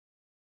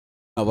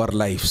Hour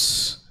lifes.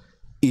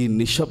 ఈ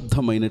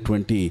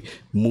నిశ్శబ్దమైనటువంటి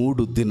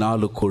 3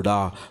 దినాలు కూడా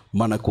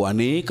మనకు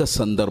అనేక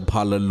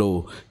సందర్భాలలో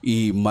ఈ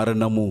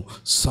మరణము,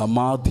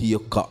 సమాధి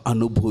యొక్క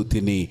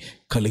అనుభూతిని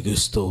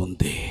కలిగిస్తూ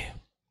ఉంది.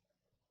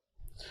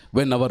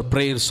 When our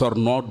prayers are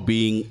not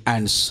being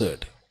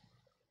answered,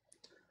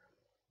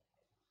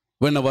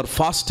 when our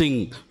fasting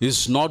is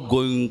not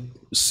going,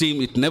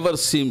 it never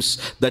seems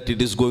that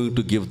it is going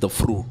to give the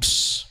fruits.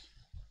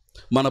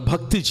 మన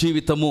భక్తి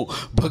జీవితము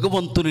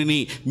భగవంతుని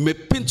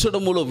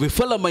మెప్పించడములో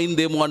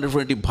విఫలమైందేమో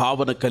అన్నటువంటి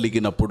భావన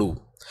కలిగినప్పుడు,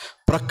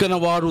 ప్రక్కన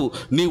వారు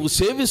నీవు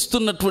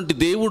సేవిస్తున్నటువంటి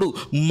దేవుడు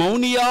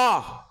మౌనియా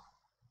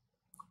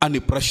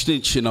అని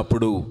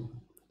ప్రశ్నించినప్పుడు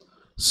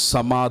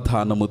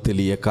సమాధానము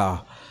తెలియక,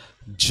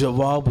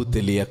 జవాబు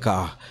తెలియక,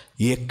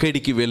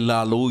 ఎక్కడికి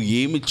వెళ్ళాలో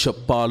ఏమి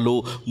చెప్పాలో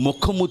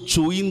ముఖము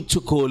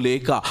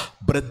చూయించుకోలేక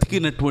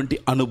బ్రతికినటువంటి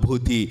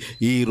అనుభూతి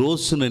ఈ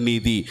రోజున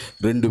నీది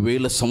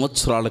 2000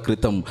 సంవత్సరాల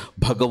క్రితం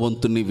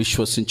భగవంతుని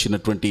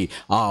విశ్వసించినటువంటి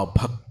ఆ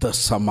భక్త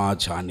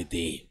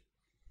సమాజానిది.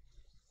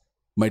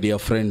 My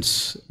dear friends,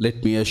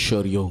 let me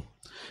assure you,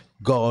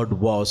 God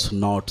was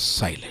not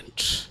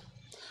silent.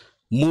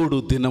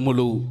 3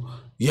 దినములు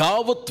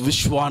యావత్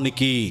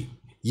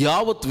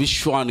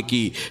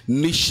విశ్వానికి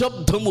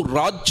నిశ్శబ్దము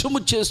రాజ్యము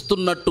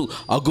చేస్తున్నట్టు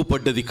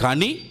అగుపడ్డది.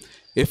 కానీ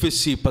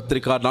ఎఫెసీ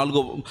పత్రిక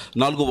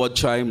 4వ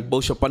అధ్యాయం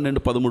బహుశా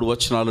 12-13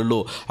 వచనాలలో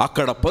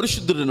అక్కడ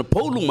పరిశుద్ధుడైన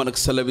పౌలు మనకు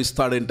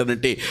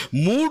సెలవిస్తాడేంటంటే,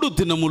 3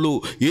 దినములు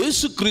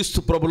యేసుక్రీస్తు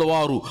ప్రభుల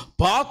వారు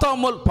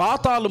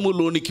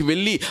పాతాళములోనికి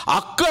వెళ్ళి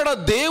అక్కడ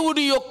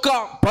దేవుని యొక్క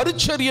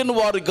పరిచర్యను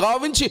వారు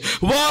గావించి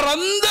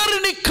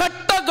వారందరినీ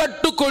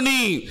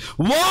కట్టగట్టుకొని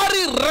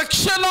వారి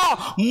రక్షణ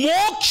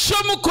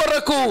మోక్షము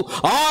కొరకు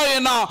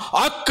ఆయన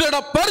అక్కడ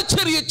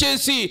పరిచర్య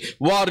చేసి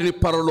వారిని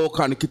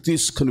పరలోకానికి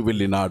తీసుకుని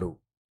వెళ్ళినాడు.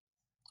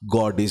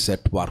 God is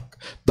at work.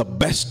 The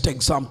best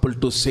example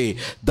to say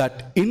that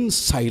in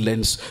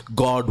silence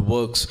God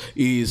works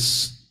is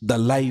the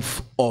life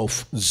of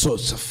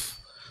Joseph.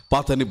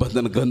 పాత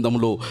నిబంధన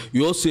గ్రంథంలో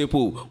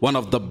యోసేపు one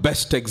of the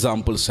best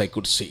examples I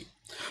could see.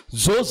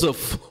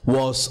 Joseph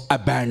was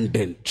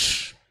abandoned.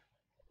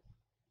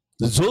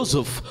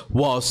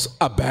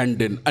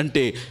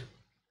 అంటే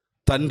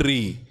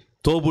తండ్రి,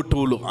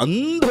 తోబుట్టువులు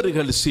అందరు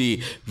కలిసి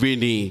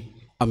వీని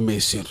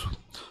అమ్మేశారు.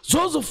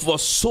 Joseph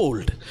was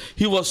sold.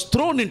 He was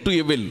thrown into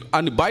a well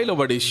అని బాయిలో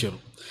పడేశారు.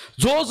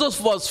 జోసెఫ్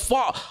వాజ్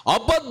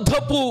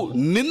అబద్ధపు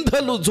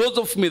నిందలు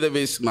జోసెఫ్ మీద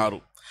వేసినారు.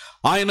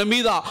 ఆయన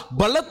మీద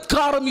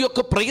బలాత్కారం యొక్క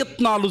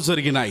ప్రయత్నాలు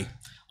జరిగినాయి.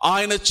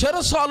 ఆయన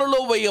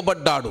చెరసాలలో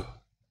వేయబడ్డాడు.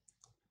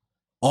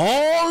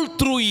 All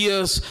through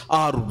years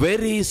are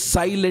very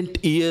silent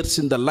years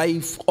in the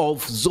life of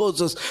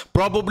Joseph.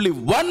 Probably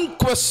one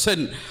question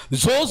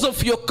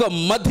Joseph యొక్క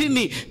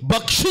మదిని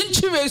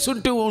భక్షించి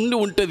వేసుంటూ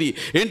ఉంటది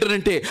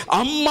ఏంటంటే,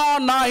 అమ్మా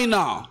నాయన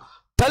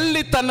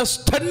తల్లి తన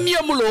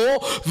స్తన్యములో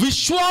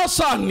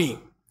విశ్వాసాన్ని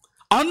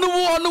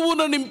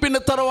అణువున నింపిన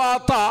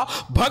తర్వాత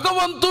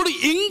భగవంతుడు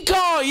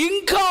ఇంకా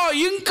ఇంకా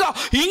ఇంకా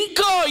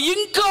ఇంకా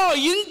ఇంకా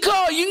ఇంకా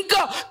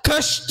ఇంకా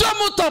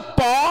కష్టము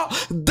తప్ప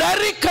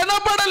దరి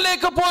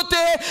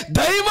కనబడలేకపోతే,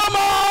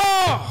 దైవమా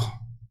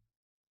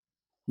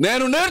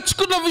నేను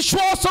నేర్చుకున్న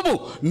విశ్వాసము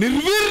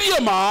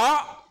నిర్వీర్యమా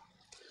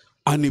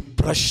అని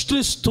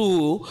ప్రశ్నిస్తూ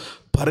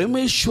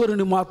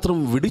పరమేశ్వరుని మాత్రం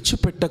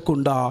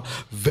విడిచిపెట్టకుండా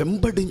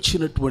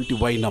వెంబడించినటువంటి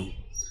వైనం.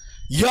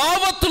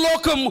 యావత్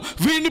లోకం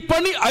వీని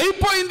పని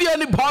అయిపోయింది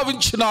అని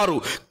భావించినారు.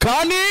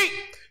 కానీ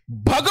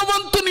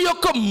భగవంతుని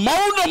యొక్క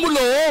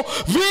మౌనములో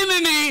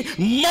వీనిని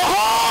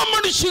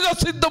మహామనిషిగా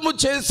సిద్ధము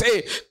చేసే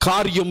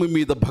కార్యము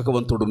మీద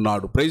భగవంతుడు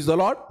ఉన్నాడు. Praise the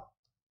lord,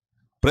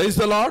 praise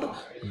the lord.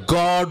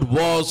 God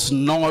was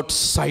not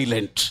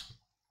silent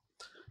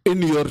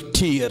in your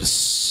tears.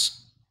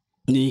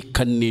 నీ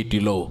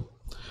కన్నీటిలో,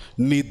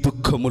 నీ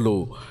దుఃఖములో,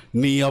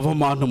 నీ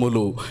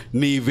అవమానములో,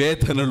 నీ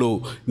వేదనలో,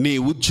 నీ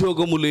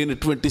ఉద్యోగము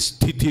లేనటువంటి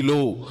స్థితిలో,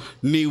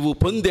 నీవు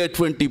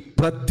పొందేటువంటి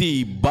ప్రతి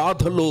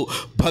బాధలో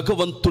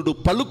భగవంతుడు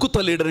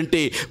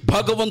పలుకుతలేడంటే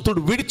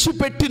భగవంతుడు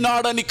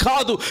విడిచిపెట్టినాడని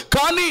కాదు,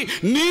 కానీ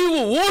నీవు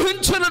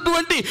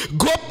ఊహించినటువంటి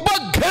గొప్ప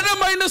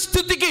ఘనమైన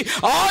స్థితికి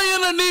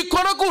ఆయన నీ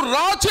కొరకు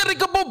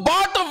రాచరికపు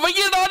బాట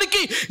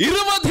వేయడానికి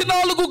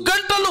 24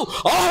 గంటలు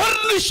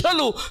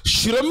అహర్నిశలు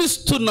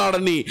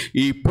శ్రమిస్తున్నాడని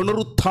ఈ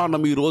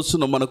పునరుత్థానం ఈ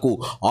రోజున మనకు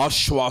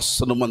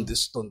ఆశ్వాసనం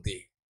అందిస్తుంది.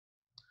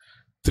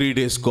 3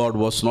 days God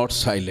was not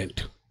silent.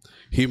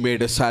 He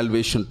made a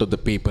salvation to the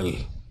people.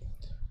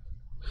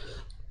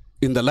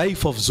 In the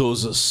life of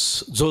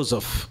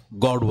Joseph,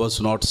 God was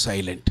not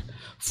silent.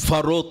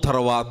 ఫరో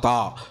తర్వాత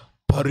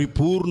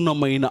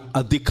పరిపూర్ణమైన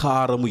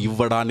అధికారం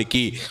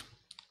ఇవ్వడానికి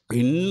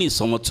ఎన్ని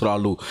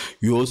సంవత్సరాలు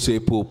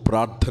యోసేపు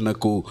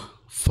ప్రార్థనకు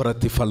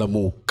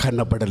ప్రతిఫలము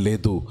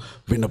కనబడలేదు,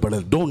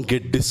 వినబడలేదు. Don't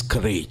get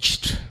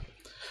discouraged.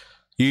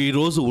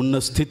 ఈరోజు ఉన్న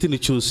స్థితిని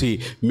చూసి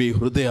మీ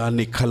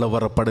హృదయాన్ని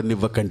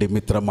కలవరపడనివ్వకండి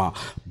మిత్రమా.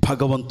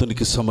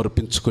 భగవంతునికి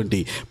సమర్పించుకోండి.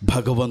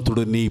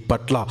 భగవంతుడు నీ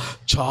పట్ల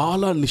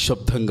చాలా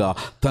నిశ్శబ్దంగా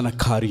తన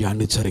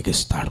కార్యాన్ని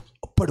జరిగిస్తాడు.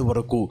 అప్పటి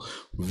వరకు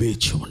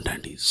వేచి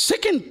ఉండండి.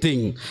 Second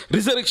thing,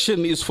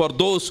 resurrection is for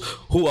those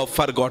who are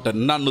forgotten.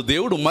 నన్ను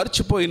దేవుడు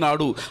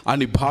మర్చిపోయినాడు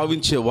అని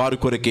భావించే వారి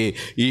కొరకే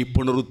ఈ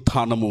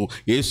పునరుత్థానము.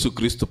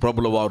 యేసుక్రీస్తు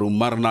ప్రభుల వారు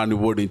మరణాన్ని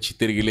ఓడించి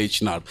తిరిగి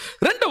లేచినాడు.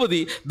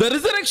 రెండవది, the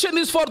resurrection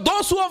is for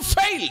those who are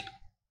failed.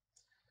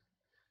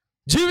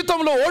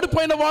 జీవితంలో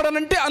ఓడిపోయిన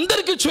వాడనంటే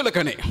అందరికీ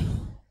చులకనే.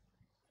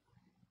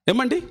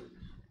 ఏమండి,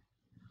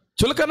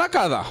 చులకనా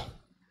కాదా?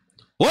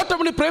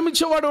 ఓటమిని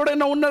ప్రేమించేవాడు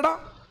ఎవడైనా ఉన్నాడా?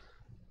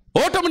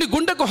 ఓటమిని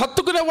గుండెకు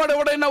హత్తుకునేవాడు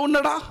ఎవడైనా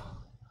ఉన్నాడా?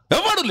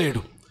 ఎవడు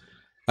లేడు.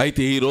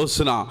 అయితే ఈ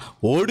రోజున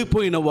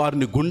ఓడిపోయిన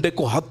వారిని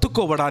గుండెకు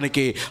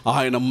హత్తుకోవడానికే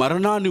ఆయన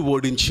మరణాన్ని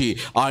ఓడించి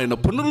ఆయన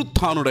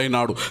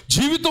పునరుత్థానుడైనాడు.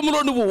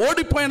 జీవితంలో నువ్వు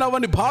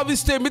ఓడిపోయినావని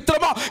భావిస్తే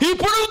మిత్రమా, ఈ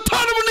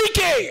పునరుత్థానము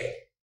నీకే.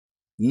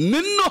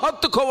 నిన్ను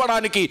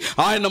హత్తుకోవడానికి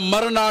ఆయన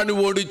మరణాన్ని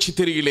ఓడించి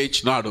తిరిగి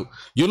లేచినాడు.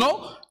 యునో,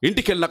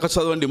 ఇంటికి వెళ్ళాక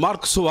చదవండి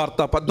మార్కు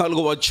సువార్త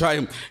 14వ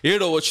అధ్యాయం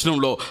 7వ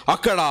వచనంలో.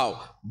 అక్కడ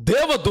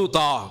దేవదూత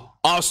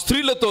ఆ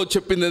స్త్రీలతో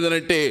చెప్పింది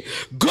ఏంటంటే,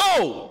 గో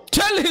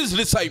టెల్ హిస్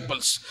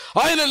డిసైపుల్స్,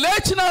 ఆయన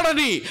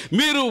లేచినాడని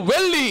మీరు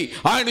వెళ్ళి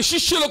ఆయన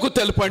శిష్యులకు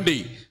తెలపండి.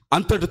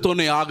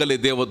 అంతటితోనే ఆగలే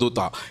దేవదూత.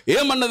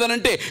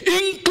 ఏమన్నదనంటే,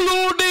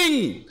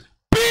 including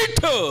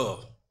Peter.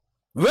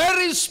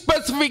 Very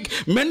specific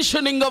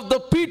mentioning of the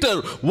Peter.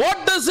 What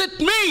does it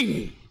mean?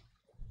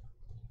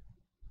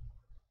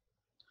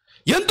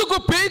 ఎందుకు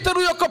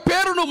పేతురు యొక్క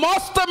పేరును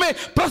మాత్రమే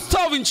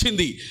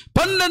ప్రస్తావించింది?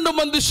 12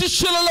 మంది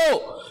శిష్యులలో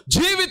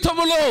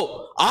జీవితములో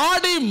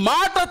ఆడి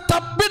మాట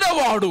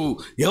తప్పినవాడు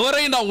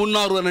ఎవరైనా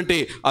ఉన్నారు అనంటే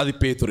అది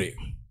పేతురే.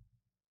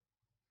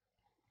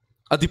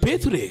 అది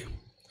పేతురే.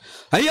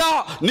 అయ్యా,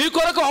 నీ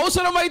కొరకు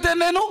అవసరమైతే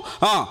నేను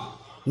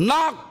నా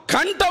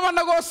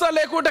కంఠమన్న కోస్తా,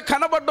 లేకుంటే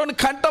కనబడ్డోని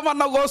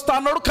కంఠమన్న కోస్తా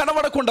అన్నాడు.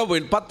 కనబడకుండా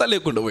పోయింది, పత్త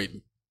లేకుండా పోయింది.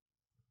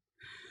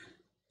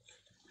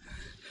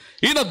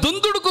 ఈయన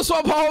దుందుడుకు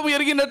స్వభావం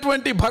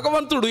ఎరిగినటువంటి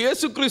భగవంతుడు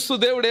యేసుక్రీస్తు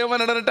దేవుడు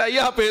ఏమన్నాడంటే,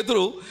 అయ్యా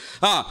పేతురు,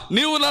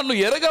 నీవు నన్ను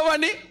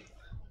ఎరగవని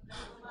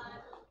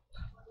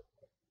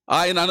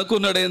ఆయన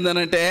అనుకున్నాడు.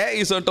 ఏందనంటే,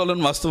 ఈ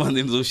సొంటోళ్ళని మస్తు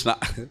మందిని చూసిన,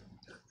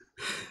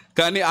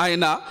 కానీ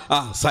ఆయన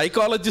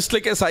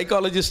సైకాలజిస్టులకే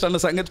సైకాలజిస్ట్ అన్న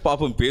సంగతి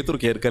పాపం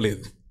పేతురుకి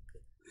ఎరకలేదు.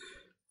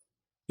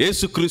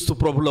 యేసుక్రీస్తు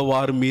ప్రభుల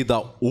వారి మీద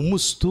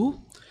ఉమ్ముస్తూ,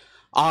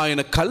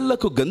 ఆయన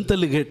కళ్ళకు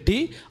గంతలు గట్టి,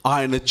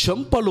 ఆయన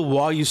చెంపలు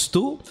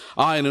వాయిస్తూ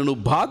ఆయనను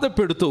బాధ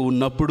పెడుతూ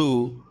ఉన్నప్పుడు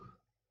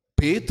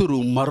పేతురు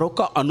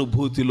మరొక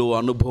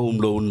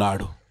అనుభవంలో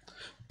ఉన్నాడు.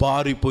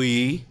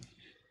 పారిపోయి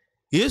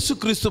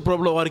యేసుక్రీస్తు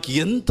ప్రభుల వారికి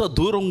ఎంత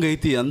దూరంగా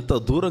అయితే అంత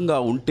దూరంగా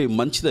ఉంటే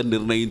మంచిదని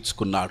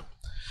నిర్ణయించుకున్నాడు.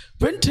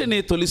 వెంటనే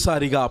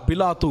తొలిసారిగా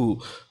పిలాతు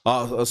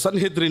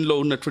సన్హెద్రిన్లో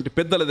ఉన్నటువంటి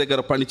పెద్దల దగ్గర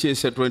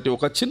పనిచేసేటువంటి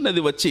ఒక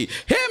చిన్నది వచ్చి,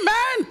 hey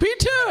man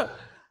Peter,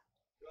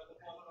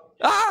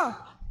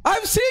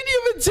 I've seen you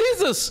with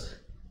Jesus.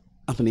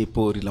 అతని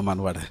పోరిల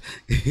మనవాడ,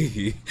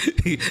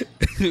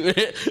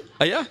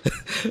 అయ్యా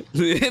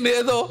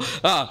నేనేదో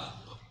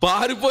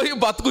పారిపోయి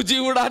బతుకు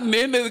జీవుడా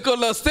నేను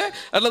ఎదుకొని వస్తే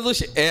అట్లా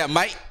చూసి, ఏ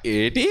అమ్మాయి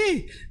ఏటి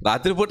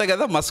రాత్రిపూట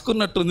కదా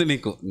మసుకున్నట్టుంది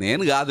నీకు,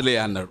 నేను కాదులే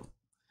అన్నాడు.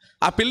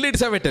 ఆ పిల్ల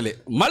ఇడిసబెట్టలే.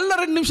 మళ్ళీ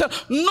 2 నిమిషాలు,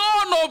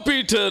 no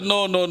Peter, no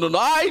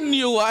I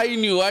knew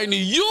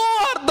you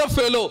are the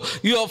fellow,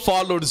 you are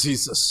followed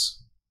Jesus.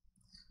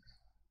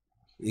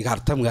 ఇక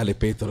అర్థం కాలే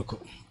పేతురుకు.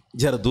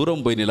 జర దూరం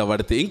పోయి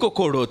నిలబడితే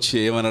ఇంకొకడు వచ్చి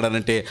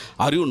ఏమన్నాడనంటే,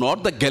 are you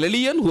not the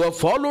గలిలియన్ who have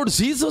followed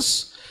Jesus?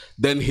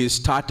 Then he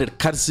started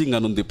cursing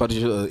అని ఉంది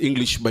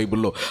ఇంగ్లీష్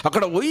బైబిల్లో.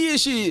 అక్కడ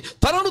పోయేసి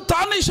తనను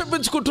తానే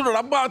చెప్పించుకుంటున్నాడు.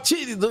 అబ్బా వచ్చి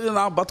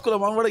నా బతుకుల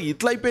మనవాడ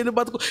ఇట్లా అయిపోయింది,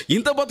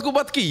 ఇంత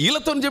బతుకి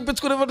వీళ్ళతో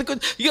చెప్పించుకునే బతుకు,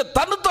 ఇక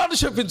తను తాను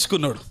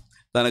చెప్పించుకున్నాడు.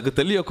 తనకు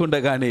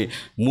తెలియకుండానే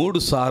 3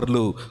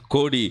 సార్లు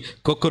కోడి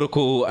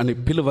కొక్కరుకో అని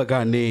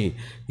పిలవగానే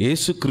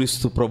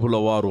యేసుక్రీస్తు ప్రభుల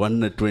వారు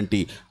అన్నటువంటి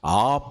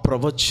ఆ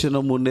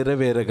ప్రవచనము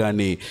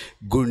నెరవేరగానే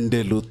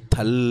గుండెలు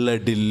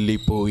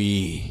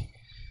తల్లడిల్లిపోయి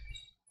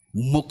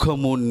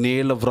ముఖము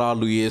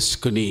నేలవ్రాలు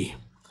వేసుకుని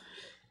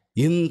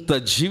ఇంత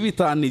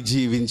జీవితాన్ని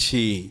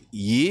జీవించి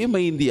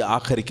ఏమైంది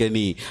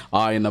ఆఖరికని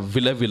ఆయన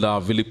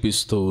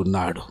విలిపిస్తూ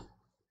ఉన్నాడు.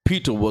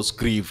 Peter was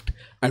grieved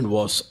and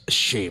was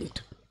ashamed.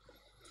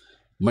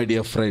 My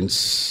dear friends,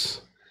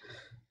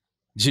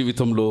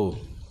 జీవితంలో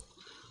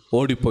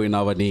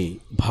ఓడిపోయినావని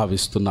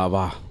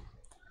భావిస్తున్నావా?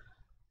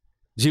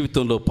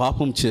 జీవితంలో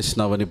పాపం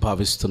చేసినావని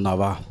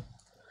భావిస్తున్నావా?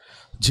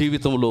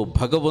 జీవితంలో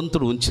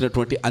భగవంతుడు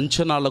ఉంచినటువంటి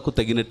అంచనాలకు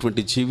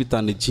తగినటువంటి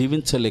జీవితాన్ని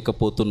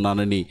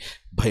జీవించలేకపోతున్నానని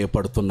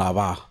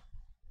భయపడుతున్నావా?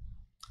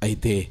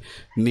 అయితే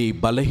నీ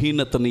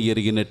బలహీనతను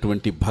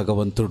ఎరిగినటువంటి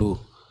భగవంతుడు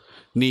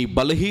నీ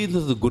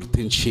బలహీనత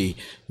గుర్తించి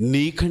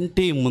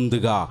నీకంటే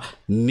ముందుగా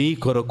నీ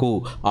కొరకు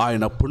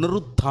ఆయన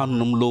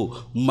పునరుత్థానంలో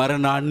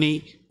మరణాన్ని,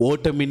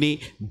 ఓటమిని,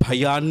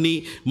 భయాన్ని,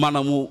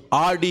 మనము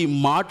ఆడి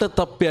మాట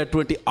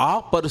తప్పేటువంటి ఆ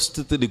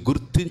పరిస్థితిని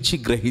గుర్తించి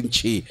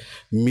గ్రహించి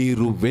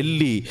మీరు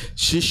వెళ్ళి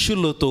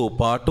శిష్యులతో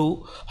పాటు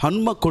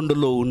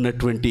హన్మకొండలో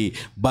ఉన్నటువంటి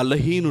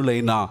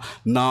బలహీనులైన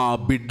నా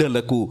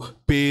బిడ్డలకు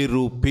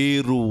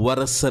పేరు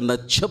వరసన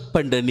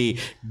చెప్పండని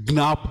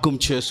జ్ఞాపకం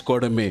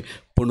చేసుకోవడమే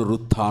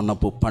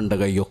పునరుత్థానపు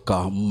పండగ యొక్క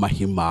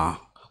మహిమ.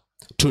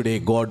 Today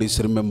God is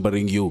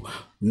remembering you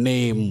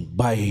name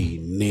by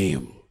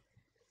name.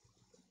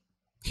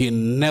 He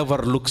never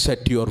looks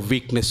at your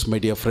weakness, my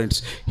dear friends.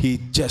 He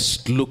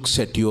just looks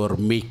at your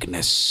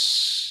meekness.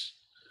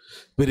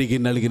 విరిగి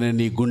నలిగిన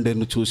నీ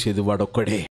గుండెను చూసేది వాడొక్కడే.